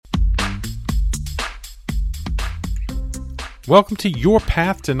Welcome to Your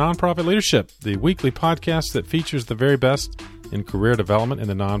Path to Nonprofit Leadership, the weekly podcast that features the very best in career development in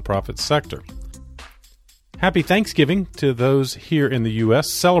the nonprofit sector. Happy Thanksgiving to those here in the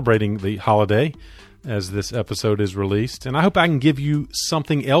U.S. celebrating the holiday as this episode is released. And I hope I can give you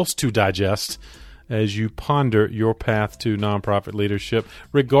something else to digest as you ponder your path to nonprofit leadership,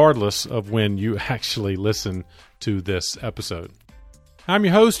 regardless of when you actually listen to this episode. I'm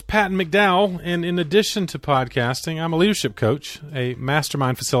your host, Patton McDowell, and in addition to podcasting, I'm a leadership coach, a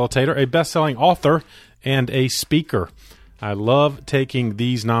mastermind facilitator, a best-selling author, and a speaker. I love taking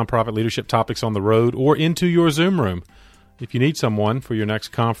these nonprofit leadership topics on the road or into your Zoom room. If you need someone for your next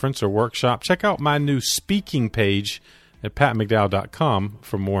conference or workshop, check out my new speaking page at pattonmcdowell.com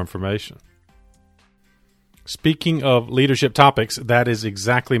for more information. Speaking of leadership topics, that is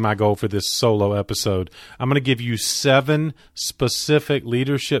exactly my goal for this solo episode. I'm going to give you 7 specific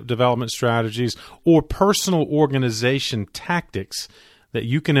leadership development strategies or personal organization tactics that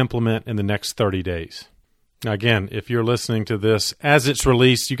you can implement in the next 30 days. Now, again, if you're listening to this as it's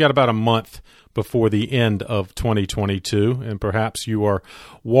released, you got about a month before the end of 2022, and perhaps you are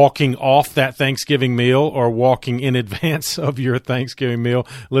walking off that Thanksgiving meal or walking in advance of your Thanksgiving meal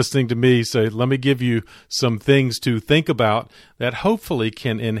listening to me. So let me give you some things to think about that hopefully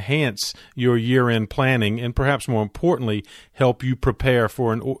can enhance your year-end planning and perhaps more importantly, help you prepare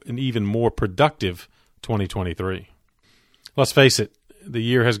for an even more productive 2023. Let's face it. The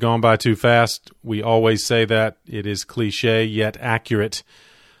year has gone by too fast. We always say that. It is cliche, yet accurate.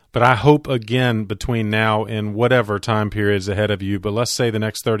 But I hope, again, between now and whatever time period is ahead of you, but let's say the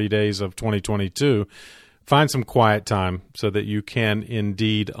next 30 days of 2022, find some quiet time so that you can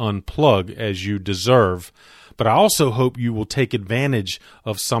indeed unplug as you deserve. But I also hope you will take advantage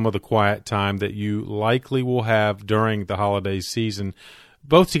of some of the quiet time that you likely will have during the holiday season,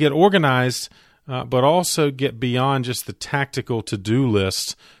 both to get organized, but also get beyond just the tactical to-do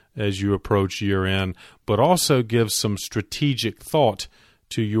list as you approach year-end, but also give some strategic thought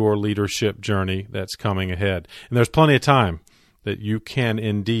to your leadership journey that's coming ahead. And there's plenty of time that you can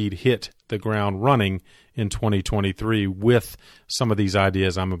indeed hit the ground running in 2023 with some of these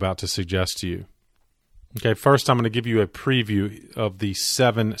ideas I'm about to suggest to you. Okay, first I'm going to give you a preview of the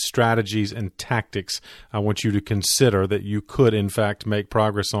 7 strategies and tactics I want you to consider that you could, in fact, make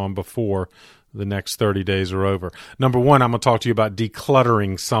progress on before the next 30 days are over. Number 1, I'm going to talk to you about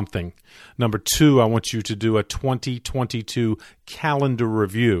decluttering something. Number 2, I want you to do a 2022 calendar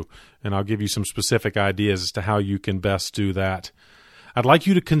review, and I'll give you some specific ideas as to how you can best do that. I'd like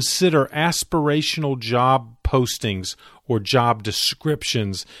you to consider aspirational job postings or job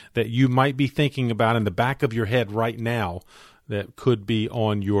descriptions that you might be thinking about in the back of your head right now that could be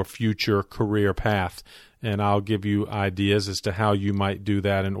on your future career path. And I'll give you ideas as to how you might do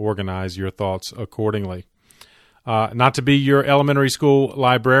that and organize your thoughts accordingly. Not to be your elementary school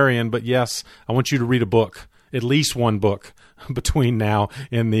librarian, but yes, I want you to read a book, at least one book, between now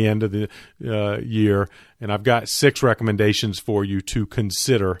and the end of the year. And I've got 6 recommendations for you to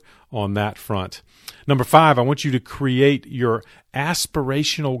consider on that front. Number 5, I want you to create your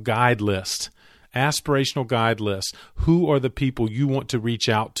aspirational guide list. Aspirational guide list. Who are the people you want to reach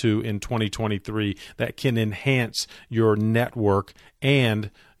out to in 2023 that can enhance your network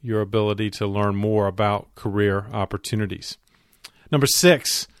and your ability to learn more about career opportunities? Number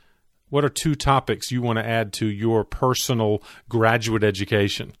 6, what are 2 topics you want to add to your personal graduate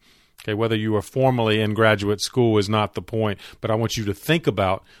education? Okay, whether you are formally in graduate school is not the point, but I want you to think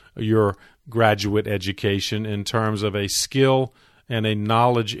about your graduate education in terms of a skill and a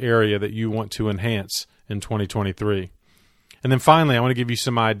knowledge area that you want to enhance in 2023. And then finally, I want to give you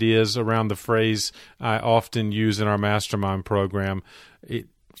some ideas around the phrase I often use in our mastermind program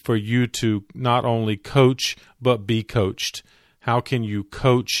for you to not only coach, but be coached. How can you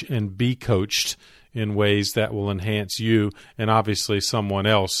coach and be coached in ways that will enhance you and obviously someone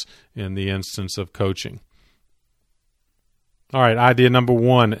else in the instance of coaching? All right, idea number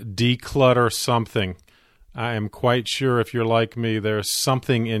 1, declutter something. I am quite sure if you're like me, there's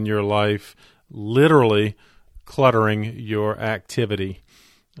something in your life literally cluttering your activity.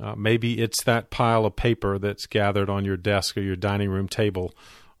 Maybe it's that pile of paper that's gathered on your desk or your dining room table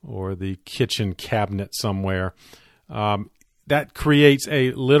or the kitchen cabinet somewhere. That creates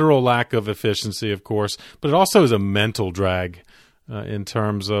a literal lack of efficiency, of course, but it also is a mental drag in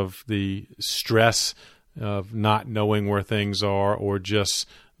terms of the stress of not knowing where things are or just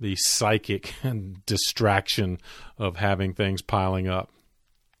the psychic distraction of having things piling up.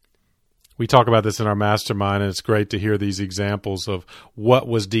 We talk about this in our mastermind, and it's great to hear these examples of what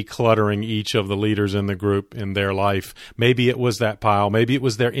was decluttering each of the leaders in the group in their life. Maybe it was that pile. Maybe it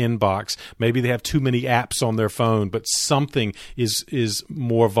was their inbox. Maybe they have too many apps on their phone, but something is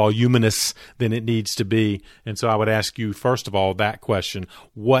more voluminous than it needs to be. And so I would ask you, first of all, that question: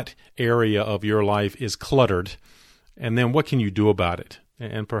 what area of your life is cluttered? And then what can you do about it?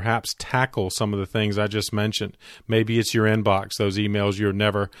 And perhaps tackle some of the things I just mentioned. Maybe it's your inbox, those emails you're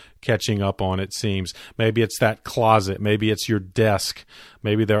never catching up on, it seems. Maybe it's that closet. Maybe it's your desk.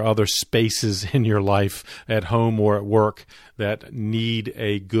 Maybe there are other spaces in your life at home or at work that need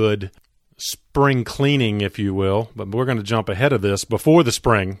a good spring cleaning, if you will. But we're going to jump ahead of this before the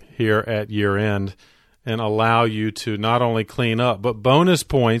spring here at year end and allow you to not only clean up, but bonus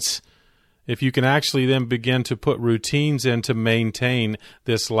points if you can actually then begin to put routines in to maintain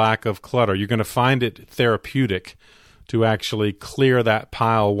this lack of clutter. You're going to find it therapeutic to actually clear that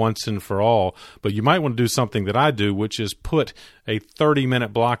pile once and for all. But you might want to do something that I do, which is put a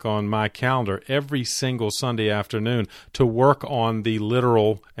 30-minute block on my calendar every single Sunday afternoon to work on the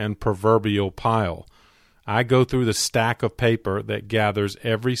literal and proverbial pile. I go through the stack of paper that gathers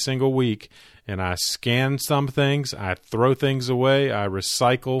every single week, and I scan some things, I throw things away, I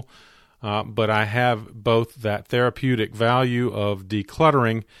recycle. But I have both that therapeutic value of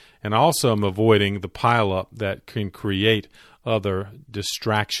decluttering, and also I'm avoiding the pileup that can create other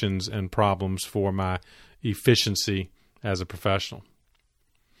distractions and problems for my efficiency as a professional.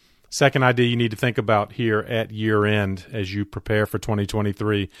 Second idea you need to think about here at year end as you prepare for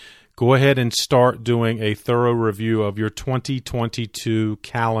 2023, go ahead and start doing a thorough review of your 2022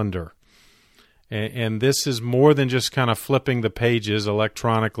 calendar. And this is more than just kind of flipping the pages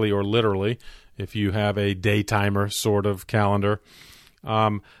electronically or literally, if you have a day timer sort of calendar.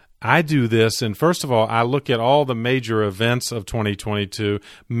 I do this, and first of all, I look at all the major events of 2022,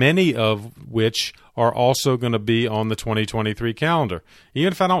 many of which are also going to be on the 2023 calendar.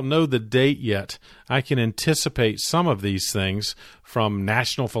 Even if I don't know the date yet, I can anticipate some of these things from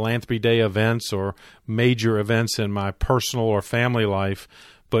National Philanthropy Day events or major events in my personal or family life.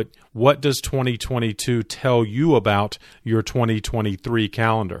 But what does 2022 tell you about your 2023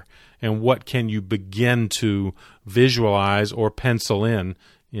 calendar? And what can you begin to visualize or pencil in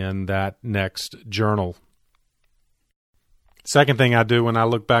that next journal? Second thing I do when I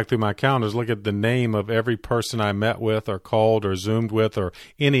look back through my calendar is look at the name of every person I met with or called or Zoomed with or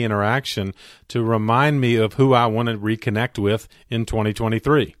any interaction to remind me of who I want to reconnect with in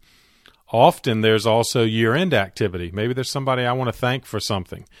 2023. Often there's also year-end activity. Maybe there's somebody I want to thank for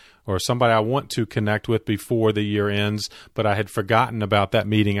something, or somebody I want to connect with before the year ends, but I had forgotten about that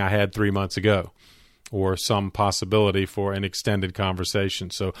meeting I had 3 months ago, or some possibility for an extended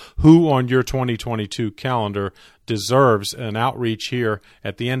conversation. So who on your 2022 calendar deserves an outreach here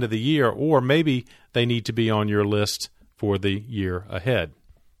at the end of the year, or maybe they need to be on your list for the year ahead?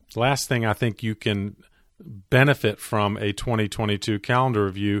 Last thing I think you can benefit from a 2022 calendar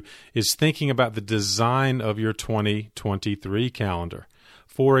review is thinking about the design of your 2023 calendar.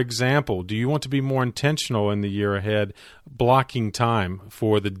 For example, do you want to be more intentional in the year ahead, blocking time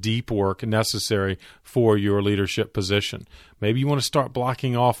for the deep work necessary for your leadership position? Maybe you want to start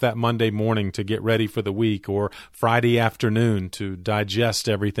blocking off that Monday morning to get ready for the week, or Friday afternoon to digest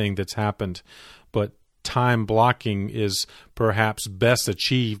everything that's happened. But time blocking is perhaps best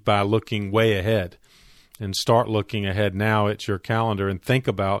achieved by looking way ahead. And start looking ahead now at your calendar and think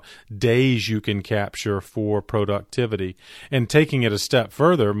about days you can capture for productivity. And taking it a step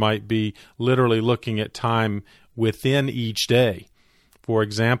further might be literally looking at time within each day. For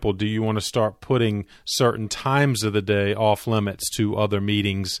example, do you want to start putting certain times of the day off limits to other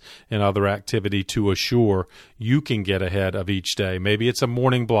meetings and other activity to assure you can get ahead of each day? Maybe it's a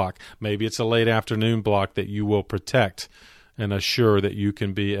morning block. Maybe it's a late afternoon block that you will protect and assure that you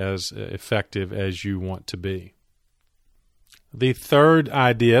can be as effective as you want to be. The third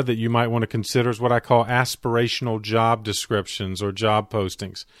idea that you might want to consider is what I call aspirational job descriptions or job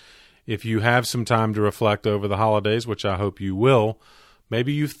postings. If you have some time to reflect over the holidays, which I hope you will,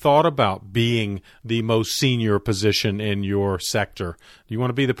 maybe you've thought about being the most senior position in your sector. Do you want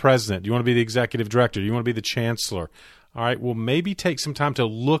to be the president? Do you want to be the executive director? Do you want to be the chancellor? All right, well, maybe take some time to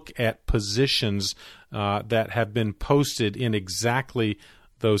look at positions that have been posted in exactly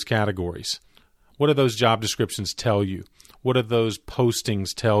those categories. What do those job descriptions tell you? What do those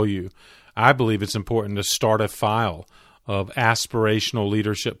postings tell you? I believe it's important to start a file of aspirational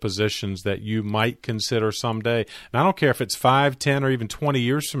leadership positions that you might consider someday. And I don't care if it's 5, 10, or even 20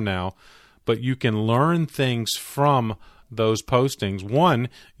 years from now, but you can learn things from those postings. One,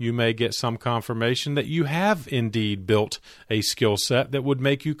 you may get some confirmation that you have indeed built a skill set that would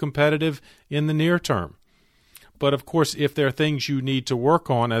make you competitive in the near term. But of course, if there are things you need to work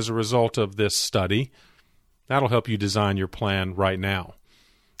on as a result of this study, that'll help you design your plan right now.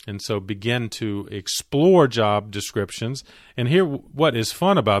 And so begin to explore job descriptions. And here, what is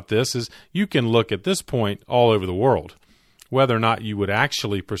fun about this is you can look at this point all over the world. Whether or not you would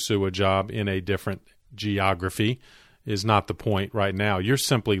actually pursue a job in a different geography is not the point right now. You're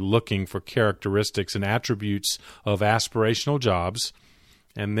simply looking for characteristics and attributes of aspirational jobs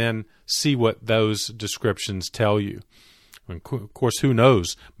and then see what those descriptions tell you. And of course, who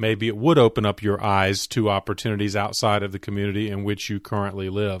knows? Maybe it would open up your eyes to opportunities outside of the community in which you currently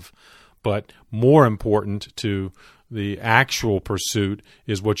live. But more important to the actual pursuit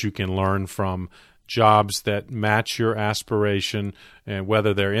is what you can learn from jobs that match your aspiration, and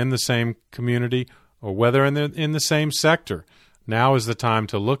whether they're in the same community or whether in the same sector. Now is the time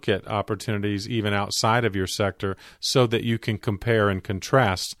to look at opportunities even outside of your sector so that you can compare and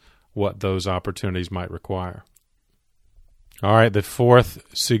contrast what those opportunities might require. All right, the fourth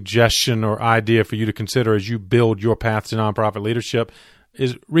suggestion or idea for you to consider as you build your path to nonprofit leadership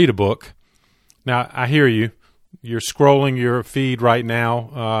is read a book. Now, I hear you. You're scrolling your feed right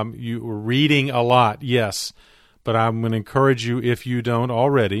now. You're reading a lot, yes. But I'm going to encourage you, if you don't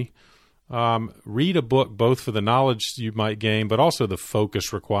already, read a book both for the knowledge you might gain, but also the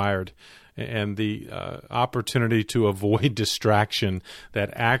focus required and the opportunity to avoid distraction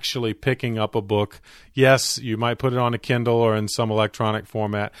that actually picking up a book. Yes, you might put it on a Kindle or in some electronic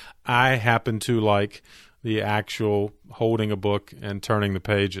format. I happen to like the actual holding a book and turning the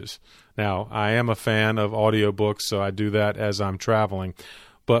pages. Now, I am a fan of audiobooks, so I do that as I'm traveling.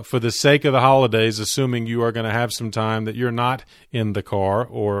 But for the sake of the holidays, assuming you are going to have some time that you're not in the car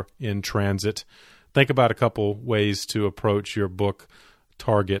or in transit, think about a couple ways to approach your book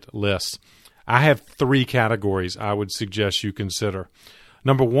target list. I have 3 categories I would suggest you consider.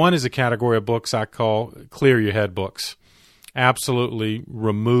 Number 1 is a category of books I call clear your head books. Absolutely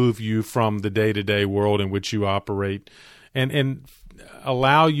remove you from the day-to-day world in which you operate and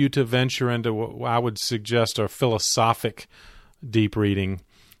allow you to venture into what I would suggest are philosophic deep reading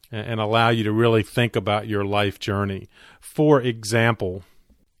and allow you to really think about your life journey. For example,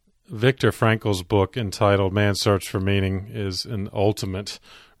 Viktor Frankl's book entitled Man's Search for Meaning is an ultimate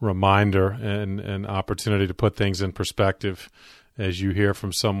reminder and an opportunity to put things in perspective as you hear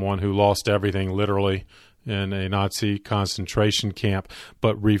from someone who lost everything literally in a Nazi concentration camp,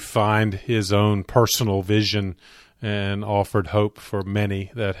 but refined his own personal vision and offered hope for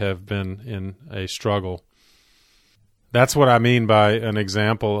many that have been in a struggle. That's what I mean by an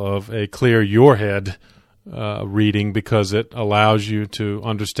example of a clear your head reading, because it allows you to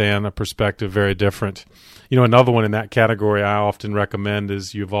understand a perspective very different. You know, another one in that category I often recommend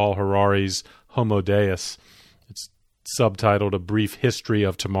is Yuval Harari's Homo Deus. It's subtitled A Brief History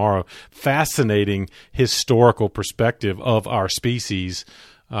of Tomorrow. Fascinating historical perspective of our species.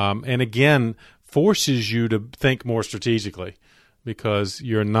 And again, forces you to think more strategically, because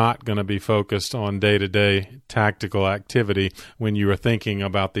you're not going to be focused on day-to-day tactical activity when you are thinking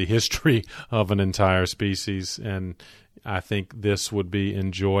about the history of an entire species. And I think this would be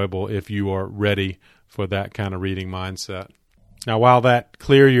enjoyable if you are ready for that kind of reading mindset. Now, while that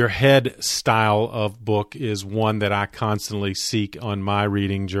clear your head style of book is one that I constantly seek on my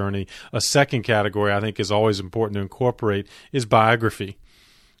reading journey, a second category I think is always important to incorporate is biography.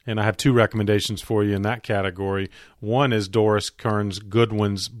 And I have 2 recommendations for you in that category. One is Doris Kearns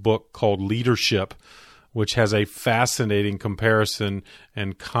Goodwin's book called Leadership, which has a fascinating comparison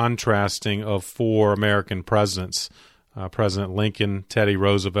and contrasting of 4 American presidents, President Lincoln, Teddy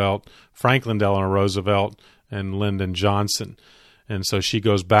Roosevelt, Franklin Delano Roosevelt, and Lyndon Johnson. And so she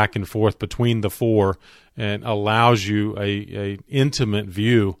goes back and forth between the 4 and allows you a intimate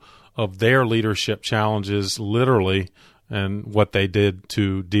view of their leadership challenges, literally, and what they did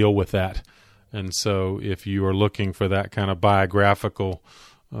to deal with that. And so if you are looking for that kind of biographical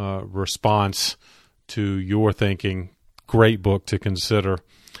response to your thinking, great book to consider,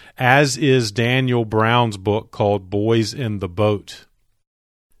 as is Daniel Brown's book called Boys in the Boat.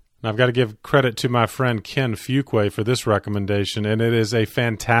 And I've got to give credit to my friend Ken Fuqua for this recommendation, and it is a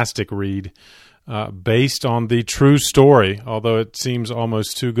fantastic read based on the true story, although it seems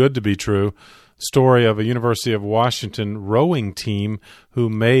almost too good to be true, story of a University of Washington rowing team who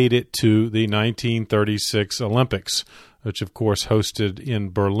made it to the 1936 Olympics, which of course hosted in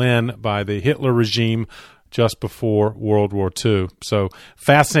Berlin by the Hitler regime just before World War II. So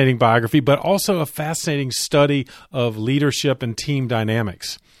fascinating biography, but also a fascinating study of leadership and team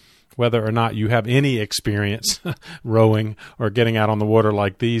dynamics, whether or not you have any experience rowing or getting out on the water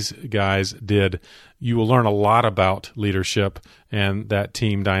like these guys did, you will learn a lot about leadership and that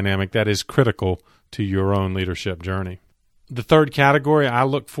team dynamic that is critical to your own leadership journey. The third category I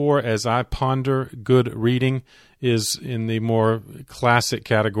look for as I ponder good reading is in the more classic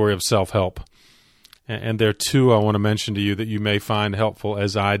category of self-help. And there are two I want to mention to you that you may find helpful,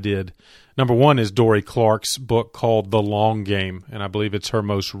 as I did. Number one is Dorie Clark's book called The Long Game, and I believe it's her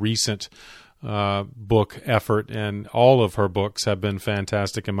most recent book effort, and all of her books have been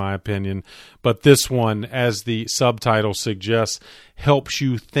fantastic in my opinion. But this one, as the subtitle suggests, helps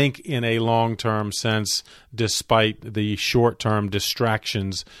you think in a long-term sense despite the short-term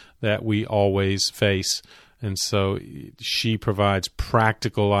distractions that we always face. And so she provides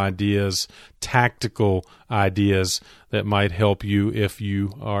practical ideas, tactical ideas that might help you if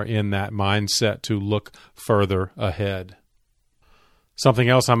you are in that mindset to look further ahead. Something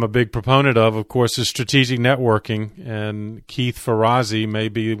else I'm a big proponent of course, is strategic networking, and Keith Ferrazzi may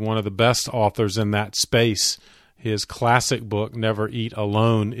be one of the best authors in that space. His classic book, Never Eat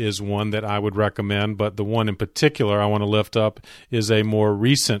Alone, is one that I would recommend, but the one in particular I want to lift up is a more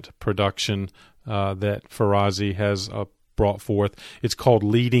recent production that Ferrazzi has brought forth. It's called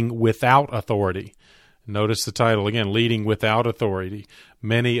Leading Without Authority. Notice the title again, Leading Without Authority.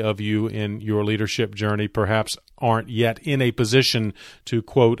 Many of you in your leadership journey perhaps aren't yet in a position to,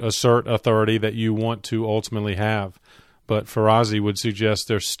 quote, assert authority that you want to ultimately have. But Ferrazzi would suggest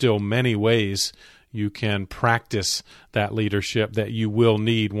there's still many ways you can practice that leadership that you will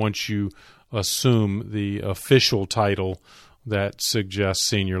need once you assume the official title that suggests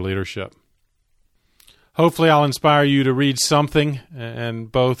senior leadership. Hopefully I'll inspire you to read something,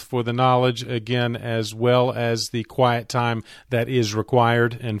 and both for the knowledge, again, as well as the quiet time that is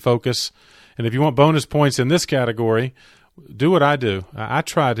required and focus. And if you want bonus points in this category, do what I do. I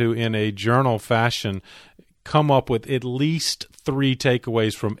try to, in a journal fashion, come up with at least 3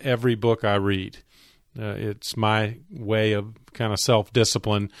 takeaways from every book I read. It's my way of kind of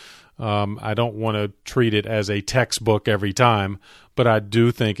self-discipline. I don't want to treat it as a textbook every time, but I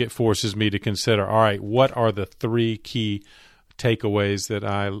do think it forces me to consider, all right, what are the 3 key takeaways that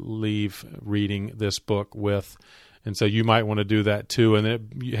I leave reading this book with? And so you might want to do that too, and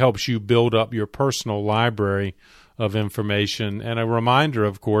it helps you build up your personal library of information. And a reminder,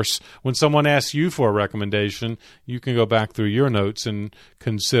 of course, when someone asks you for a recommendation, you can go back through your notes and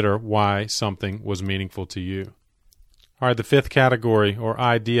consider why something was meaningful to you. All right, the 5th category or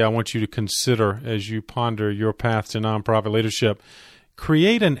idea I want you to consider as you ponder your path to nonprofit leadership: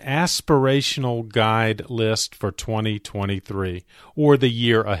 create an aspirational guide list for 2023 or the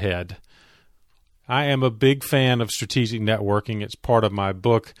year ahead. I am a big fan of strategic networking. It's part of my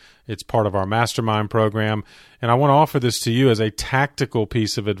book. It's part of our mastermind program. And I want to offer this to you as a tactical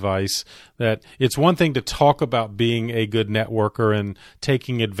piece of advice, that it's one thing to talk about being a good networker and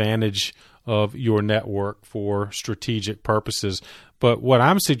taking advantage of your network for strategic purposes. But what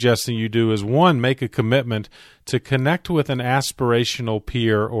I'm suggesting you do is, 1, make a commitment to connect with an aspirational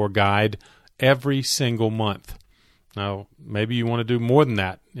peer or guide every single month. Now, maybe you want to do more than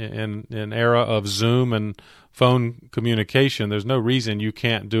that. In an era of Zoom and phone communication, there's no reason you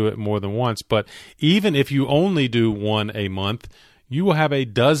can't do it more than once. But even if you only do 1 a month, you will have a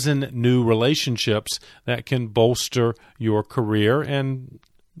dozen new relationships that can bolster your career and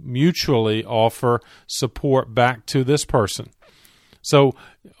mutually offer support back to this person. So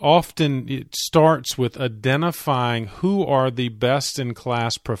often it starts with identifying who are the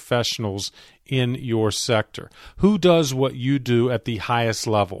best-in-class professionals in your sector. Who does what you do at the highest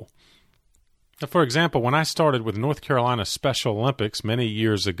level? Now, for example, when I started with North Carolina Special Olympics many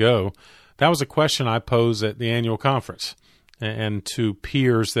years ago, that was a question I posed at the annual conference and to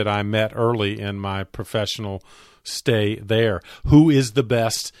peers that I met early in my professional stay there. Who is the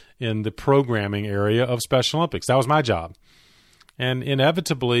best in the programming area of Special Olympics? That was my job. And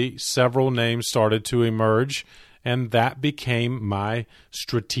inevitably, several names started to emerge, and that became my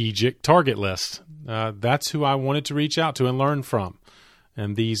strategic target list. That's who I wanted to reach out to and learn from.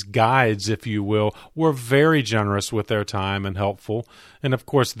 And these guides, if you will, were very generous with their time and helpful. And of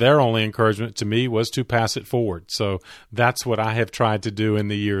course, their only encouragement to me was to pass it forward. So that's what I have tried to do in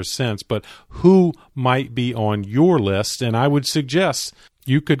the years since. But who might be on your list? And I would suggest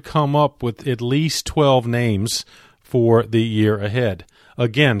you could come up with at least 12 names for the year ahead.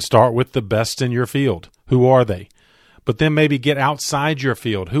 Again, start with the best in your field. Who are they? But then maybe get outside your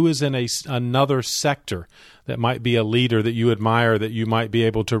field. Who is in another sector that might be a leader that you admire that you might be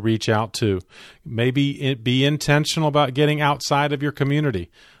able to reach out to? Maybe be intentional about getting outside of your community.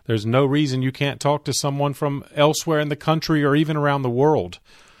 There's no reason you can't talk to someone from elsewhere in the country or even around the world.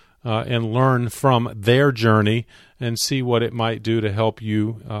 and learn from their journey and see what it might do to help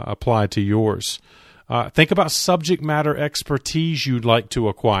you apply to yours. Think about subject matter expertise you'd like to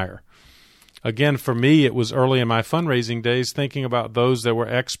acquire. Again, for me, it was early in my fundraising days thinking about those that were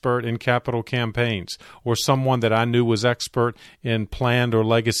expert in capital campaigns or someone that I knew was expert in planned or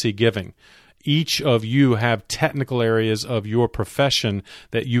legacy giving. Each of you have technical areas of your profession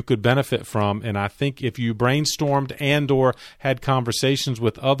that you could benefit from, and I think if you brainstormed and or had conversations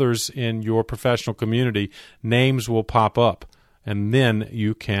with others in your professional community, names will pop up, and then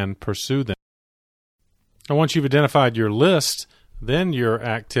you can pursue them. And once you've identified your list, then your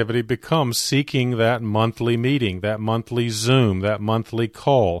activity becomes seeking that monthly meeting, that monthly Zoom, that monthly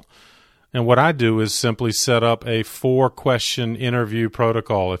call. And what I do is simply set up a 4-question interview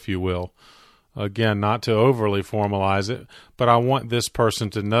protocol, if you will. Again, not to overly formalize it, but I want this person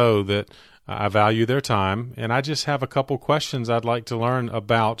to know that I value their time, and I just have a couple questions I'd like to learn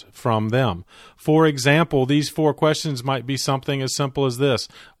about from them. For example, these 4 questions might be something as simple as this.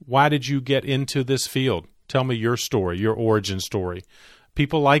 Why did you get into this field? Tell me your story, your origin story.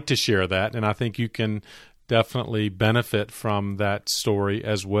 People like to share that, and I think you can definitely benefit from that story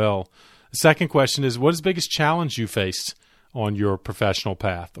as well. The second question is, what is the biggest challenge you faced on your professional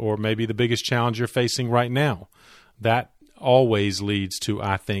path, or maybe the biggest challenge you're facing right now? That always leads to,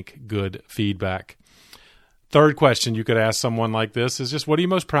 I think, good feedback. Third question you could ask someone like this is just, what are you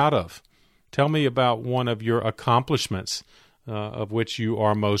most proud of? Tell me about one of your accomplishments of which you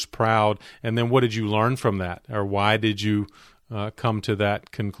are most proud, and then what did you learn from that, or why did you come to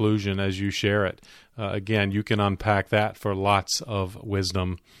that conclusion as you share it? Again, you can unpack that for lots of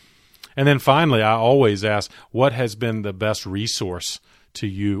wisdom. And then finally, I always ask, what has been the best resource to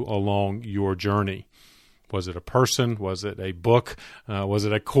you along your journey? Was it a person? Was it a book? Was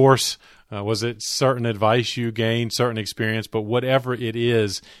it a course? Was it certain advice you gained, certain experience? But whatever it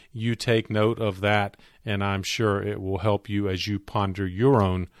is, you take note of that, and I'm sure it will help you as you ponder your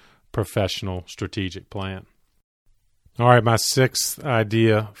own professional strategic plan. All right, my 6th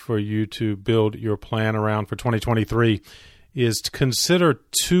idea for you to build your plan around for 2023 is to consider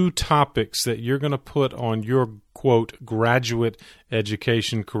 2 topics that you're going to put on your, quote, graduate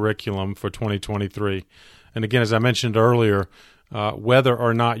education curriculum for 2023. And again, as I mentioned earlier, whether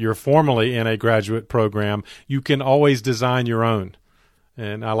or not you're formally in a graduate program, you can always design your own.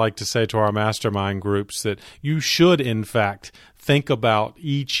 And I like to say to our mastermind groups that you should, in fact, think about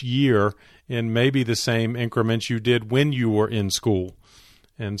each year in maybe the same increments you did when you were in school.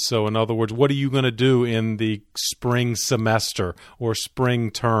 And so, in other words, what are you going to do in the spring semester or spring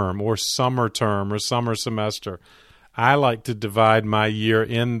term or summer semester? I like to divide my year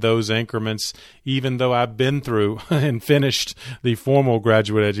in those increments, even though I've been through and finished the formal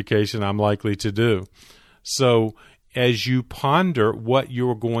graduate education I'm likely to do. So as you ponder what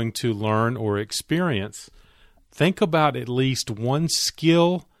you're going to learn or experience, think about at least one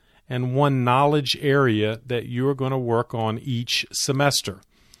skill and one knowledge area that you're going to work on each semester.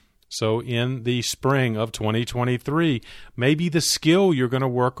 So in the spring of 2023, maybe the skill you're going to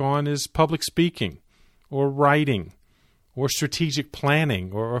work on is public speaking or writing or strategic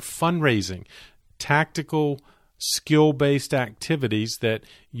planning or fundraising, tactical skill-based activities that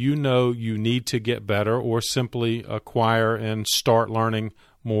you know you need to get better or simply acquire and start learning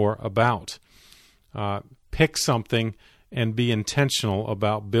more about. Pick something and be intentional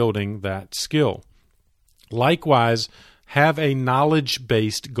about building that skill. Likewise, have a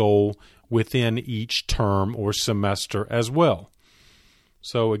knowledge-based goal within each term or semester as well.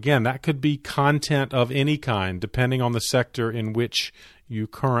 So again, that could be content of any kind, depending on the sector in which you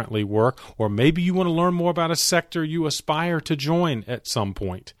currently work, or maybe you want to learn more about a sector you aspire to join at some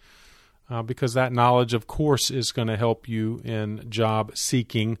point, because that knowledge, of course, is going to help you in job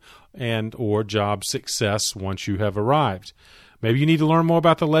seeking and or job success once you have arrived. Maybe you need to learn more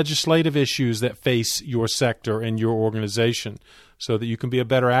about the legislative issues that face your sector and your organization so that you can be a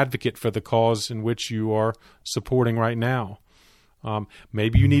better advocate for the cause in which you are supporting right now.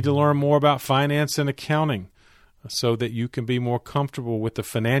 Maybe you need to learn more about finance and accounting so that you can be more comfortable with the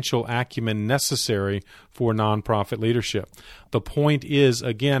financial acumen necessary for nonprofit leadership. The point is,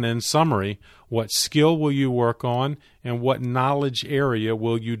 again, in summary, what skill will you work on and what knowledge area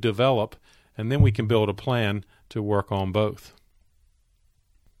will you develop? And then we can build a plan to work on both.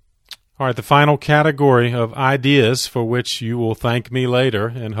 All right, the final category of ideas for which you will thank me later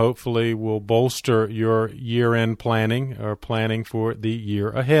and hopefully will bolster your year-end planning or planning for the year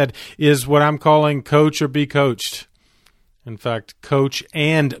ahead is what I'm calling coach or be coached. In fact, coach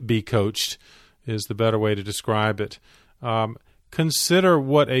and be coached is the better way to describe it. Consider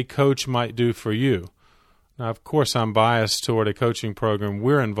what a coach might do for you. Now, of course, I'm biased toward a coaching program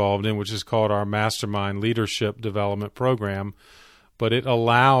we're involved in, which is called our Mastermind Leadership Development Program, but it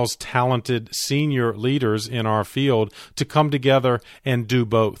allows talented senior leaders in our field to come together and do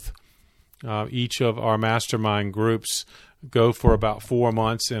both. Each of our mastermind groups go for about 4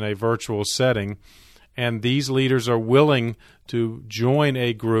 months in a virtual setting, and these leaders are willing to join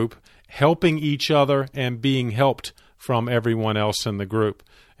a group, helping each other and being helped from everyone else in the group.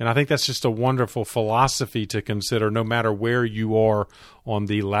 And I think that's just a wonderful philosophy to consider no matter where you are on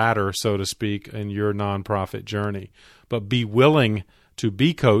the ladder, so to speak, in your nonprofit journey. But be willing to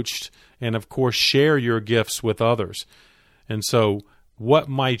be coached and, of course, share your gifts with others. And so what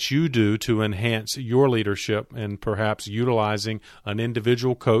might you do to enhance your leadership, and perhaps utilizing an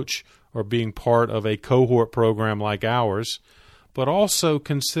individual coach or being part of a cohort program like ours? But also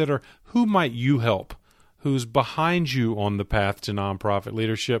consider, who might you help? Who's behind you on the path to nonprofit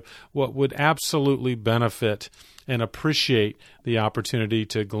leadership? What would absolutely benefit and appreciate the opportunity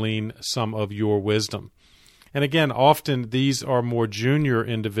to glean some of your wisdom? And again, often these are more junior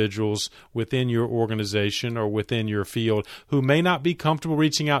individuals within your organization or within your field who may not be comfortable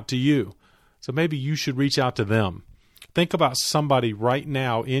reaching out to you. So maybe you should reach out to them. Think about somebody right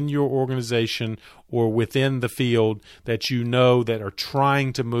now in your organization or within the field that you know that are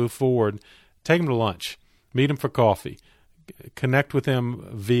trying to move forward. Take them to lunch. Meet them for coffee. Connect with them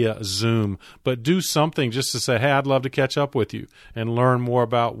via Zoom. But do something just to say, hey, I'd love to catch up with you and learn more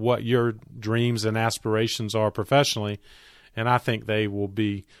about what your dreams and aspirations are professionally. And I think they will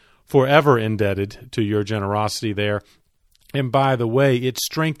be forever indebted to your generosity there. And by the way, it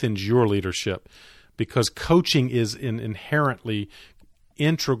strengthens your leadership, because coaching is an inherently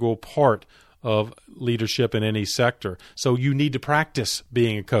integral part of leadership in any sector. So you need to practice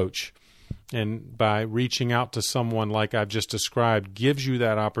being a coach. And by reaching out to someone like I've just described gives you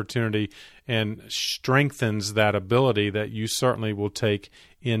that opportunity and strengthens that ability that you certainly will take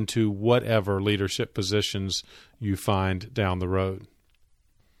into whatever leadership positions you find down the road.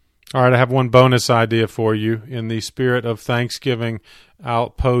 All right, I have one bonus idea for you. In the spirit of Thanksgiving, I'll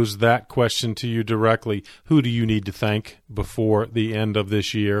pose that question to you directly. Who do you need to thank before the end of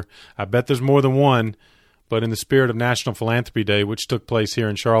this year? I bet there's more than one. But in the spirit of National Philanthropy Day, which took place here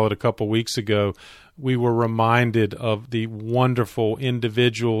in Charlotte a couple weeks ago, we were reminded of the wonderful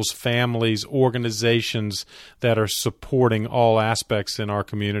individuals, families, organizations that are supporting all aspects in our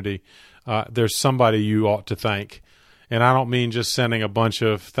community. There's somebody you ought to thank. And I don't mean just sending a bunch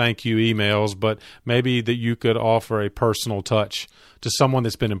of thank you emails, but maybe that you could offer a personal touch to someone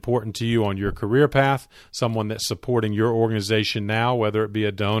that's been important to you on your career path, someone that's supporting your organization now, whether it be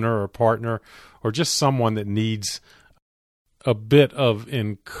a donor or partner, or just someone that needs a bit of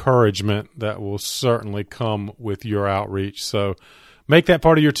encouragement that will certainly come with your outreach. So make that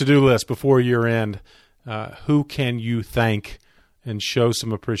part of your to-do list before year end. Who can you thank and show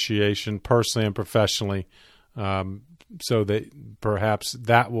some appreciation personally and professionally, so that perhaps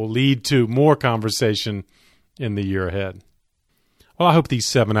that will lead to more conversation in the year ahead. Well, I hope these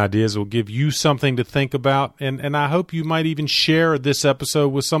 7 ideas will give you something to think about, and I hope you might even share this episode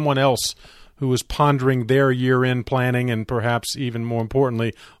with someone else who is pondering their year-end planning and perhaps even more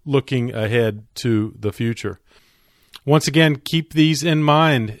importantly, looking ahead to the future. Once again, keep these in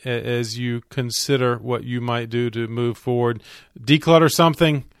mind as you consider what you might do to move forward. Declutter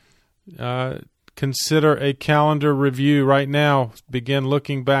something. Consider a calendar review right now. Begin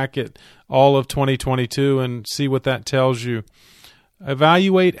looking back at all of 2022 and see what that tells you.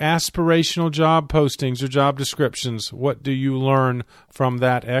 Evaluate aspirational job postings or job descriptions. What do you learn from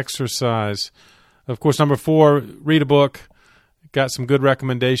that exercise? Of course, number 4, read a book. Got some good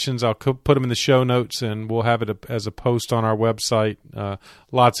recommendations. I'll put them in the show notes, and we'll have it as a post on our website.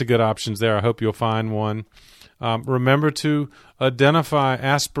 Lots of good options there. I hope you'll find one. Remember to identify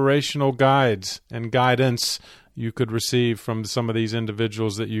aspirational guides and guidance you could receive from some of these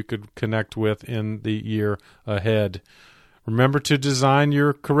individuals that you could connect with in the year ahead. Remember to design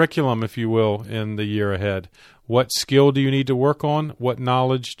your curriculum, if you will, in the year ahead. What skill do you need to work on? What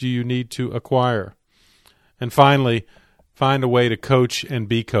knowledge do you need to acquire? And finally, find a way to coach and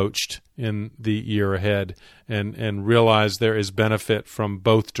be coached in the year ahead, and realize there is benefit from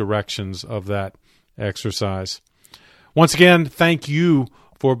both directions of that exercise. Once again, thank you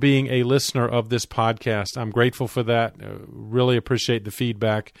for being a listener of this podcast. I'm grateful for that. Really appreciate the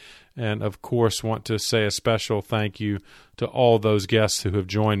feedback. And of course, want to say a special thank you to all those guests who have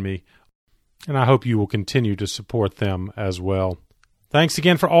joined me. And I hope you will continue to support them as well. Thanks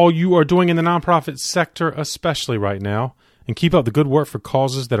again for all you are doing in the nonprofit sector, especially right now. And keep up the good work for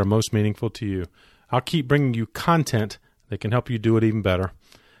causes that are most meaningful to you. I'll keep bringing you content that can help you do it even better.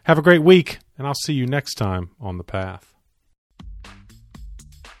 Have a great week, and I'll see you next time on The Path.